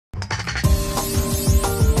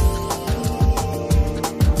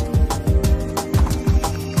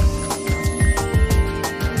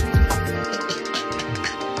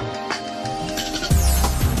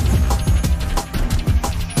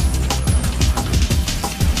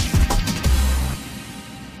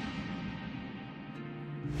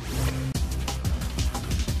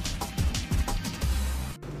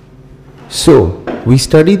So, we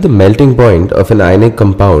studied the melting point of an ionic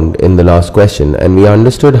compound in the last question, and we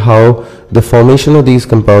understood how the formation of these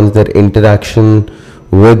compounds, their interaction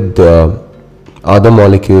with other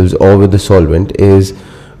molecules or with the solvent, is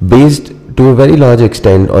based to a very large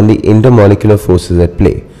extent on the intermolecular forces at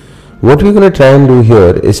play. What we're going to try and do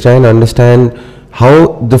here is try and understand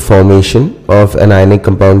how the formation of an ionic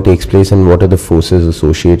compound takes place and what are the forces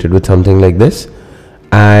associated with something like this,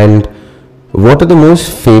 and what are the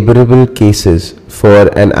most favorable cases for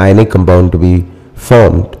an ionic compound to be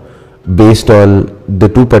formed based on the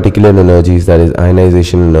two particular energies, that is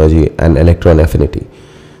ionization energy and electron affinity.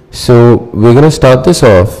 So we're going to start this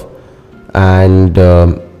off, and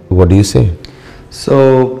what do you say?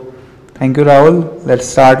 So thank you, Rahul. Let's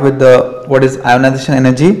start with the what is ionization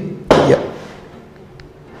energy. Yeah.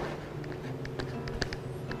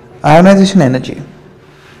 Ionization energy.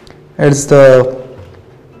 It's the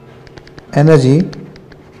energy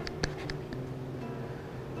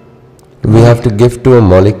we have to give to a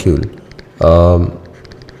molecule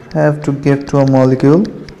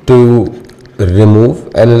to remove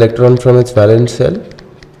an electron from its valence shell.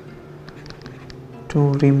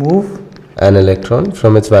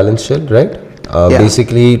 Right?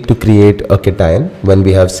 Basically to create a cation when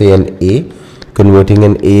we have, say, an A, converting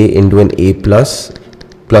an A into an A plus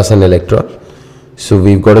an electron. So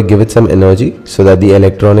we've got to give it some energy so that the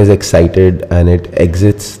electron is excited and it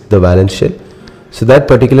exits the valence shell. So that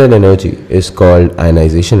particular energy is called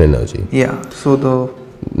ionization energy. Yeah. So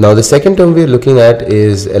now the second term we're looking at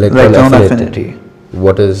is electron affinity.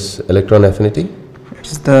 What is electron affinity?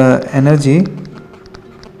 It's the energy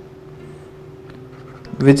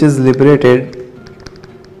which is liberated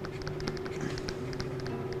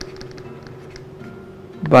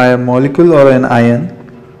by a molecule or an ion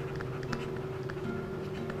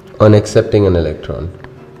on accepting an electron.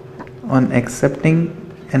 In its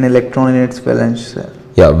valence shell.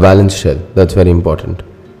 Yeah, valence shell. That's very important.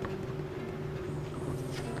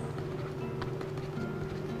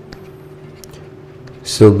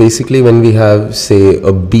 So basically when we have, say,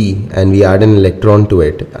 a B and we add an electron to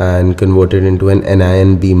it and convert it into an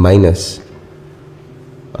anion B minus,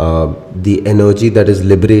 the energy that is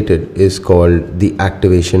liberated is called the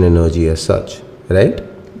activation energy as such, right?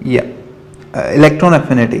 Yeah. Electron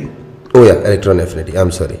affinity. Oh yeah, electron affinity.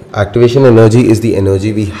 I'm sorry. Activation energy is the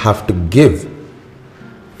energy we have to give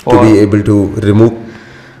to be able to remove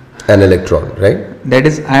an electron, right? That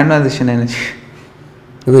is ionization energy.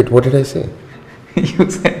 Wait, what did I say? You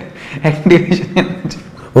said activation energy.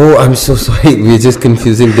 Oh, I'm so sorry. We're just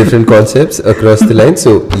confusing different concepts across the line.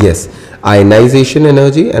 So yes, ionization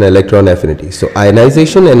energy and electron affinity. So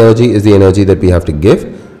ionization energy is the energy that we have to give.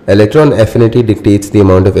 Electron affinity dictates the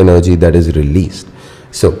amount of energy that is released.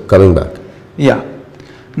 So coming back. Yeah.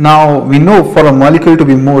 Now we know for a molecule to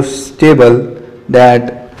be more stable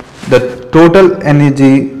that the total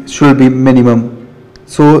energy should be minimum.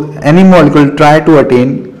 So any molecule try to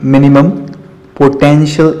attain minimum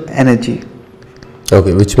potential energy.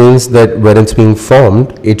 Okay, which means that when it's being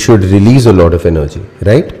formed, it should release a lot of energy,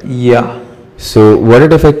 right? Yeah. So what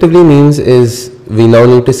it effectively means is we now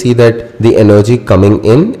need to see that the energy coming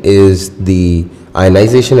in is the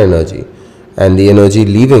ionization energy and the energy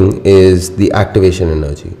leaving is the activation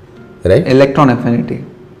energy, right? Electron affinity.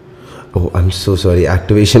 Oh, I'm so sorry.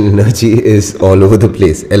 Activation energy is all over the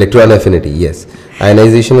place. Electron affinity, yes.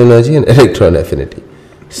 Ionization energy and electron affinity.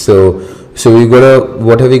 So we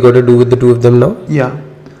what have we got to do with the two of them now? Yeah.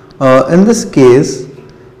 In this case,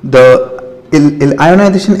 the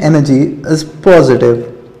ionization energy is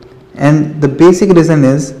positive, and the basic reason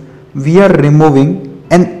is we are removing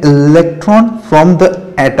an electron from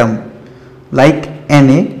the atom. Like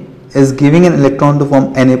Na is giving an electron to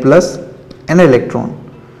form Na plus an electron.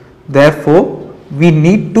 Therefore, we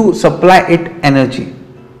need to supply it energy.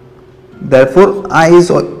 Therefore, I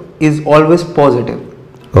is always positive.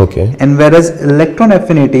 Okay. And whereas electron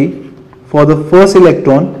affinity for the first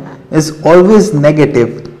electron is always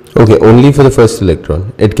negative. Okay, only for the first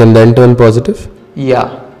electron. It can then turn positive?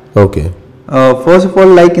 Yeah. Okay. First of all,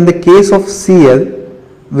 like in the case of Cl,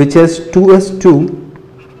 which has 2s2,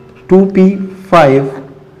 2p5,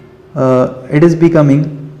 it is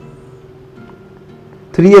becoming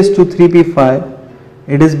 3s2, 3p5,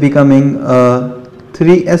 it is becoming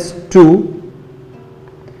 3s2,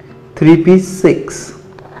 3p6,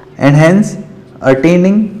 and hence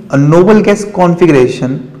attaining a noble gas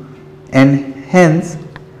configuration, and hence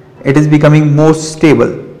it is becoming more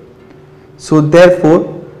stable. So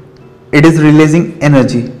therefore it is releasing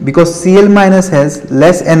energy because Cl minus has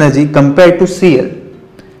less energy compared to Cl.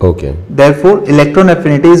 Okay. Therefore electron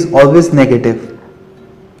affinity is always negative.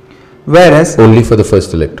 Whereas Only for the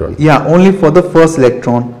first electron. yeah, only for the first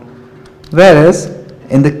electron. Whereas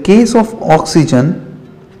in the case of oxygen,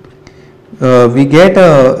 we get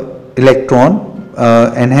a electron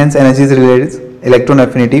and hence energy is related electron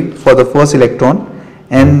affinity for the first electron,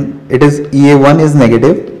 and it is EA1 is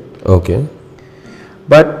negative. Okay.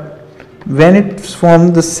 But when it's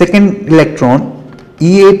from the second electron,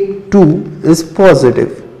 EA2 is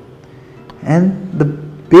positive, and the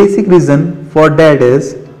basic reason for that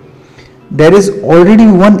is there is already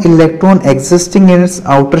one electron existing in its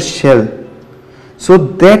outer shell, so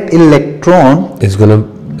that electron It's gonna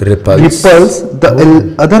repulse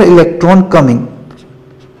the other electron coming.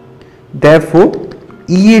 Therefore,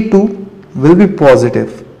 EA2 will be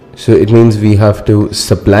positive. So it means we have to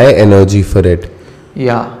supply energy for it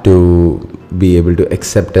Yeah. to be able to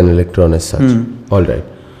accept an electron as such. All right.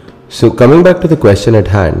 So coming back to the question at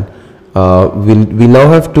hand, we now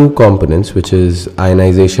have two components, which is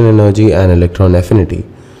ionization energy and electron affinity.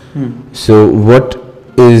 So what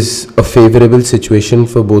is a favorable situation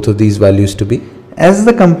for both of these values to be? As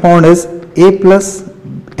the compound is A plus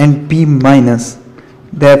and B minus,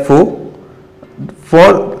 therefore,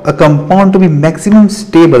 for a compound to be maximum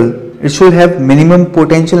stable, it should have minimum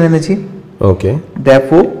potential energy. Okay.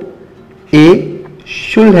 Therefore, A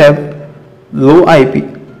should have low IP,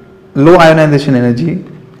 low ionization energy,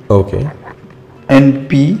 Okay. and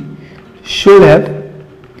B should have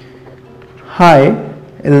high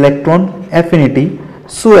electron affinity,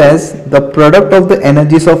 so as the product of the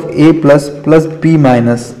energies of A plus plus B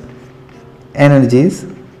minus energies,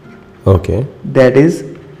 Okay. that is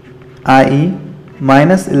IE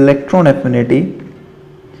minus electron affinity.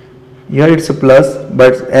 Here it's a plus,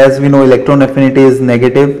 but as we know electron affinity is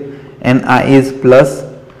negative and IE is plus,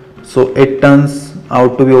 so it turns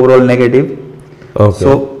out to be overall negative. Okay.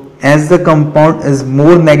 So as the compound is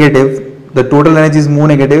more negative, the total energy is more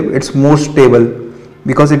negative, it's more stable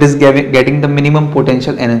because it is getting the minimum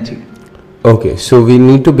potential energy. Okay, so we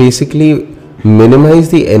need to basically minimize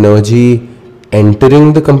the energy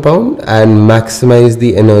entering the compound and maximize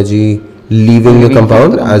the energy leaving the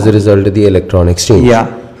compound as a result of the electron exchange.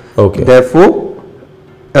 Yeah. Okay. Therefore,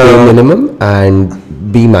 A minimum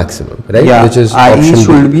and B maximum, right? yeah, Which is IE option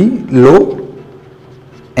should B. be low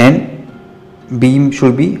and B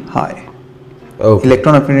should be high. Okay.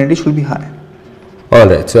 Electron affinity should be high.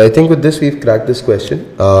 Alright, so I think with this we've cracked this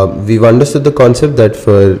question. We've understood the concept that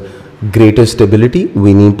for greater stability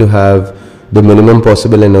we need to have the minimum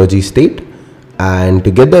possible energy state, and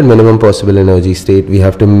to get that minimum possible energy state we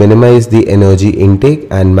have to minimize the energy intake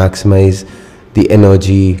and maximize the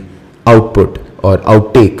energy output or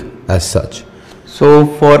outtake as such. So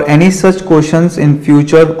for any such questions in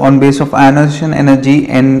future on base of ionization energy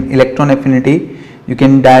and electron affinity, you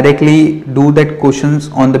can directly do that questions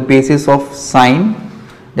on the basis of sign,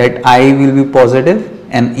 that I will be positive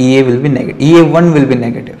and EA will be negative. EA1 will be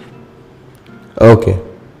negative. Okay,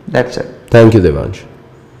 That's it. thank you Devansh.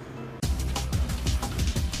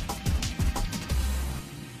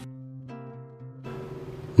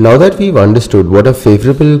 Now that we've understood what are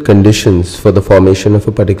favorable conditions for the formation of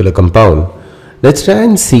a particular compound, let's try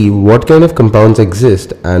and see what kind of compounds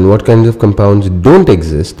exist and what kinds of compounds don't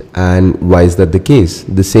exist, and why is that the case.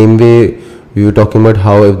 The same way we were talking about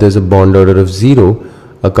how if there's a bond order of 0,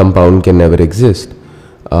 a compound can never exist.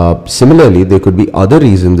 Similarly, there could be other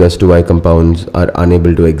reasons as to why compounds are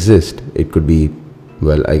unable to exist. It could be,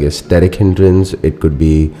 well, I guess steric hindrance, it could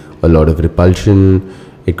be a lot of repulsion,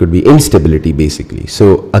 it could be instability basically.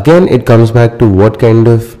 So again, it comes back to what kind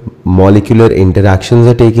of molecular interactions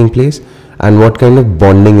are taking place and what kind of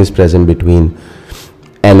bonding is present between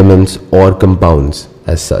elements or compounds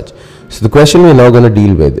as such. So the question we're now going to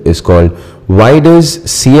deal with is called, why does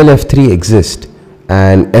ClF3 exist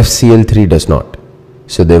and FCl3 does not?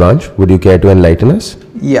 So Devansh, would you care to enlighten us?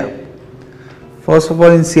 Yeah. First of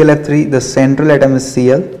all, in ClF3, the central atom is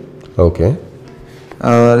Cl. Okay.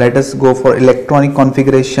 Let us go for electronic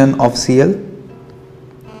configuration of Cl.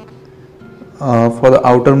 For the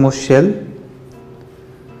outermost shell,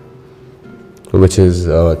 Which is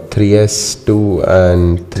 3s2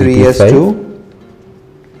 and 3s2,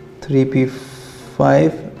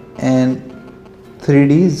 3p5 and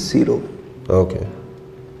 3d0. Okay.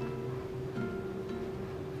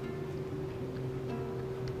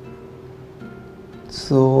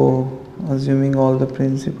 So assuming all the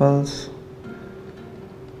principles,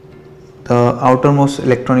 the outermost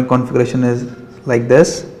electronic configuration is like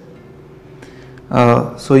this.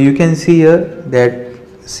 So you can see here that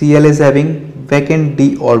Cl is having vacant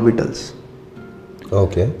d orbitals.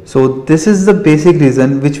 Okay. So this is the basic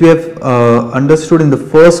reason which we have understood in the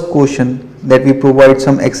first question, that we provide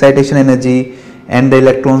some excitation energy and the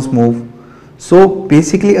electrons move. So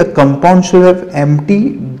basically a compound should have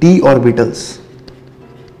empty d orbitals,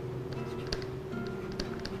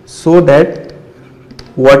 so that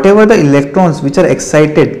whatever the electrons which are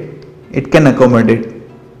excited, it can accommodate.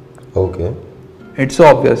 Okay. It's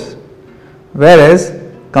obvious. Whereas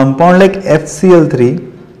compound like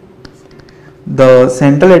FCl3, the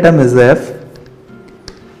central atom is F,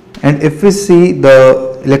 and if we see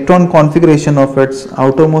the electron configuration of its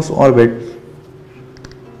outermost orbit,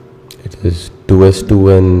 It is 2s2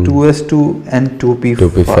 and 2s2 and 2p5.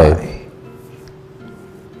 2p5.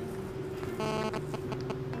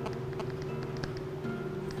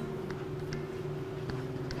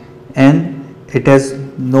 And it has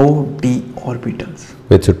no d orbitals.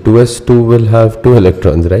 Wait, so 2s2 will have 2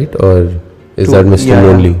 electrons, right? Or is Two, that Mr. yeah, yeah.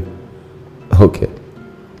 Lonely? Okay.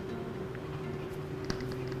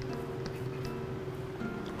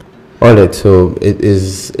 Alright, so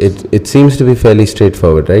it seems to be fairly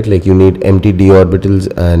straightforward, right? Like you need empty d orbitals,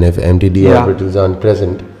 and if empty d Yeah. orbitals aren't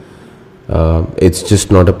present, it's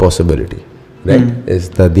just not a possibility, right? Is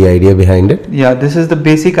that the idea behind it? Yeah, this is the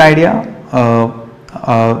basic idea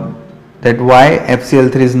that why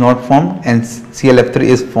FCl3 is not formed and ClF3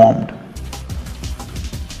 is formed.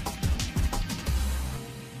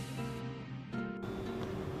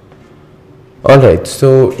 Alright,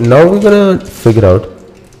 so now we're gonna figure out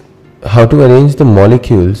how to arrange the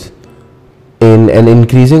molecules in an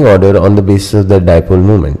increasing order on the basis of their dipole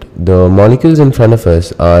moment. The molecules in front of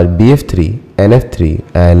us are BF3, NF3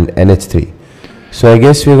 and NH3. So I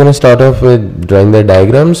guess we're gonna start off with drawing the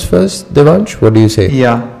diagrams first, Devansh. What do you say?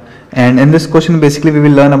 Yeah, and in this question basically we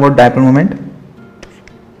will learn about dipole moment.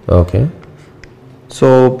 Okay.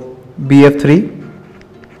 So BF3,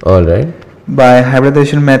 Alright. by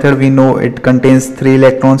hybridization method we know it contains 3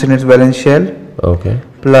 electrons in its valence shell Okay.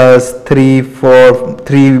 plus 3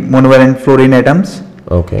 monovalent fluorine atoms.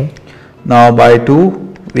 Okay. Now by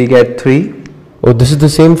 2 we get 3. Oh, this is the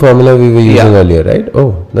same formula we were using Yeah. earlier, right?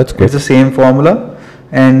 Oh, that's good. It's the same formula,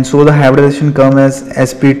 and so the hybridization comes as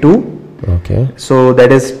sp2. Okay. So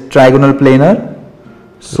that is trigonal planar.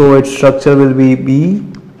 So its structure will be B,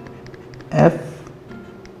 F,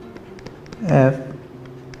 F,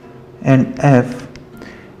 and F.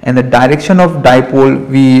 And the direction of dipole,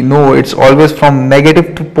 we know it's always from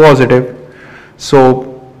negative to positive. So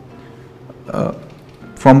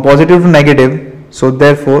from positive to negative. So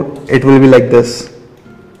therefore it will be like this.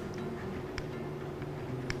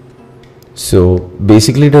 So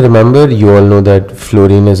basically, to remember, you all know that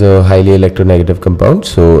fluorine is a highly electronegative compound,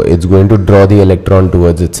 so it's going to draw the electron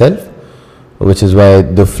towards itself, which is why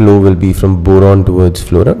the flow will be from boron towards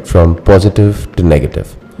fluorine, from positive to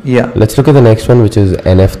negative. Yeah. Let's look at the next one, which is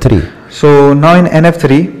NF3. So now in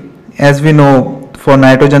NF3, as we know, for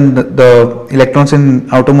nitrogen the electrons in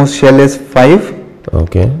outermost shell is 5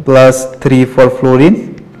 Okay. plus 3 for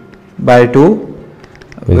fluorine by 2,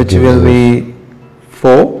 which gives will us- be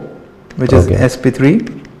 4, which Okay. is sp3.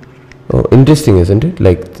 Oh, interesting, isn't it?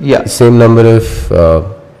 Like Yeah. same number of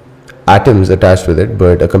atoms attached with it,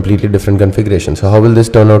 but a completely different configuration. So how will this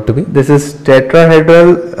turn out to be? This is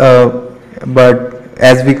tetrahedral, but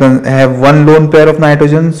as we can have one lone pair of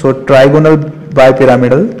nitrogen, so trigonal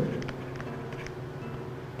bipyramidal.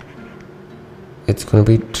 It's going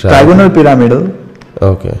to be Trigonal pyramidal,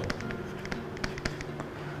 Okay.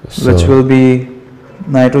 which So, will be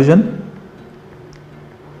nitrogen,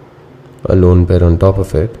 a lone pair on top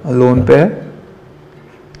of it, a lone pair,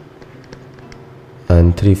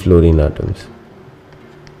 and 3 fluorine atoms.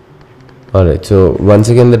 Alright, so once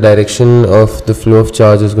again the direction of the flow of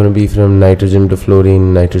charge is going to be from nitrogen to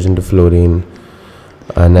fluorine, nitrogen to fluorine.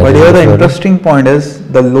 And but nitrogen here to the fluorine. interesting point is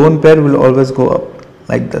the lone pair will always go up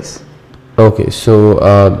like this. Okay, so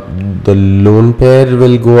the lone pair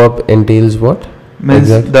will go up entails what? Means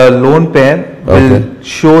Exactly. the lone pair will Okay.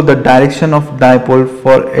 show the direction of dipole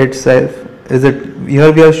for itself. Is it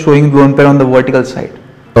here we are showing lone pair on the vertical side.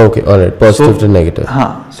 Okay, alright, positive So- to negative.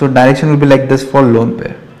 So direction will be like this for lone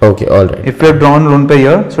pair. Okay, alright. If we have drawn lone pair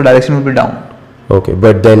here, so direction will be down. Okay,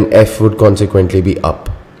 but then F would consequently be up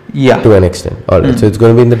Yeah. to an extent. Alright, so it's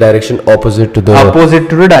going to be in the direction opposite to the. Opposite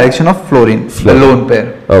to the direction of fluorine, Fluorine. the lone pair.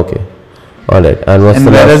 Okay, alright, and what's And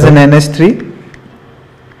the whereas last in one? NH3,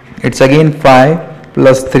 it's again 5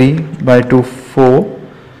 plus 3 by 2, 4,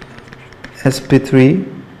 sp3,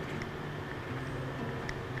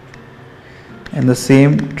 and the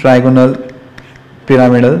same trigonal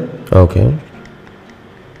pyramidal, Okay,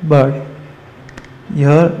 but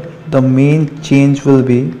here the main change will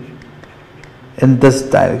be in this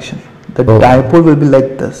direction. The Oh. dipole will be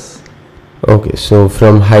like this. okay, so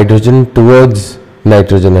from hydrogen towards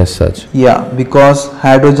nitrogen as such. Yeah, because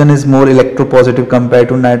hydrogen is more electropositive compared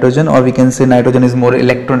to nitrogen, or we can say nitrogen is more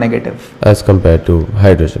electronegative. As compared to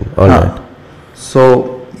hydrogen. Alright.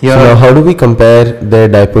 So here, So now how do we compare their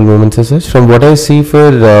dipole moments as such? From what I see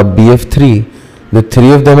for BF3, the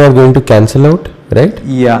three of them are going to cancel out, right?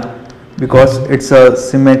 yeah, because it's a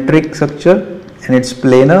symmetric structure and it's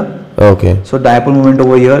planar. Okay. So dipole moment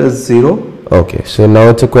over here is 0. Okay. So now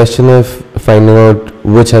it's a question of finding out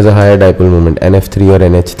which has a higher dipole moment, NF3 or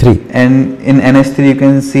NH3, And in NH3 you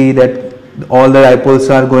can see that all the dipoles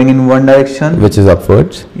are going in one direction. which is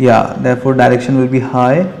upwards. Yeah, therefore direction will be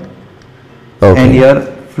high. Okay. And here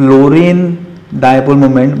fluorine dipole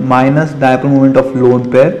moment minus dipole moment of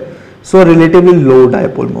lone pair. So relatively low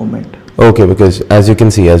dipole moment. Okay, because as you can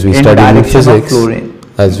see, as we In studied in direction of physics, fluorine.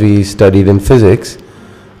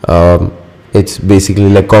 it's basically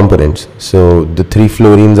like components. So the three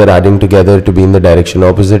fluorines are adding together to be in the direction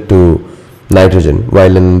opposite to nitrogen,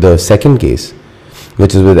 while in the second case,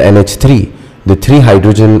 which is with NH3, the three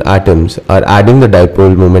hydrogen atoms are adding the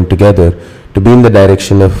dipole moment together to be in the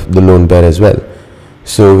direction of the lone pair as well.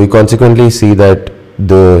 So we consequently see that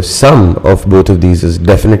the sum of both of these is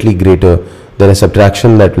definitely greater than a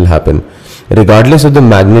subtraction that will happen regardless of the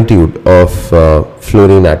magnitude of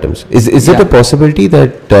fluorine atoms. Is it Yeah. a possibility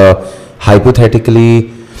that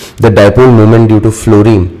hypothetically the dipole moment due to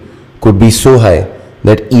fluorine could be so high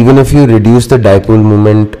that even if you reduce the dipole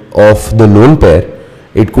moment of the lone pair,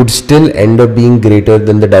 it could still end up being greater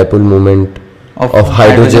than the dipole moment of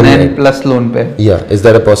hydrogen and plus lone pair? Yeah, is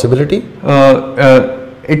that a possibility?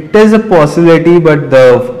 It is a possibility, but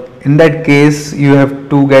in that case you have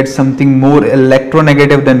to get something more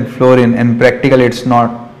electronegative than fluorine, and practically it's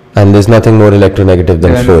not. And there's nothing more electronegative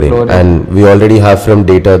than Than fluorine. fluorine. And we already have from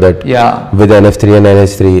data that Yeah, with NF3 and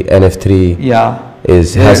NH3, NF3 yeah.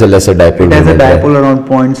 has a lesser dipole It has a moment, right? dipole around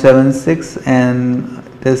 0.76 and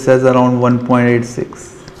this has around 1.86.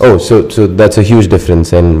 Oh, so that's a huge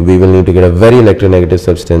difference, and we will need to get a very electronegative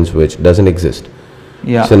substance which doesn't exist.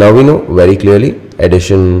 Yeah. So now we know very clearly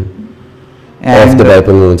addition of the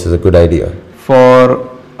dipole moments is a good idea. For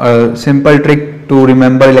a simple trick to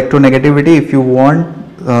remember electronegativity, if you want,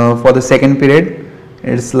 for the second period,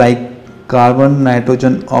 it's like carbon,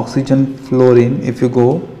 nitrogen, oxygen, fluorine. If you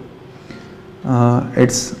go,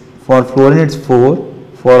 it's for fluorine it's 4,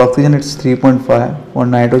 for oxygen it's 3.5, for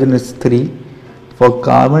nitrogen it's 3, for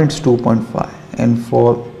carbon it's 2.5, and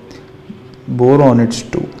for boron it's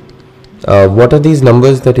 2. What are these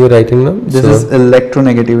numbers that you're writing now? This is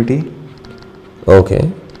electronegativity.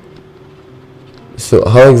 Okay. So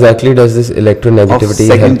how exactly does this electronegativity Of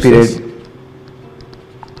second help us? period.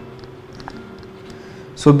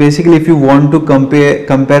 So basically, if you want to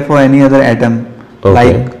compare for any other atom, Okay.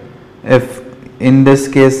 like if in this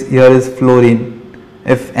case here is fluorine,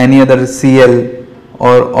 if any other Cl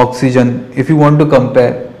or oxygen, if you want to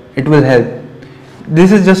compare, it will help.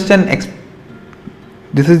 This is just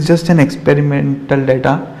an experimental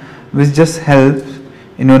data which just helps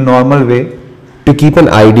in your normal way. To keep an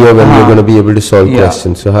idea when you're going to be able to solve Yeah.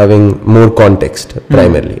 questions, so having more context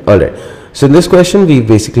primarily. Alright, so in this question we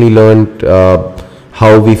basically learned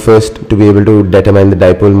how we first, to be able to determine the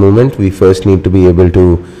dipole moment, we first need to be able to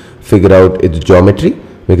figure out its geometry,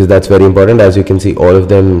 because that's very important. As you can see, all of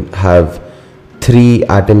them have three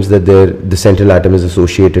atoms that the central atom is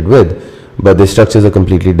associated with, but the structures are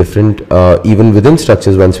completely different. Even within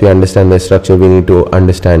structures, once we understand their structure, we need to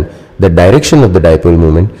understand the direction of the dipole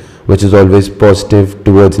moment, which is always positive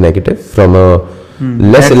towards negative, from a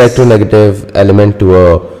less electronegative element to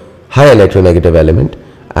a high electronegative element.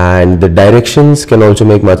 And the directions can also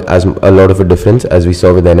make a lot of a difference, as we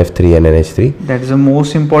saw with NF3 and NH3. That is the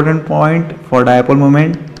most important point for dipole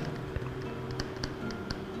moment.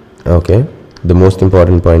 Okay, the most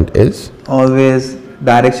important point is Always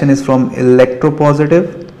direction is from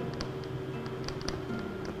electropositive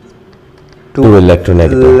to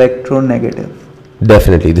electronegative.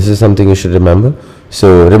 Definitely, this is something you should remember.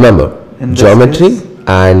 So remember, In this geometry case,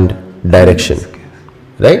 and direction,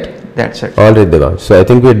 right? That's it. All right, Devansh. So I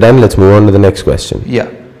think we're done. Let's move on to the next question. Yeah.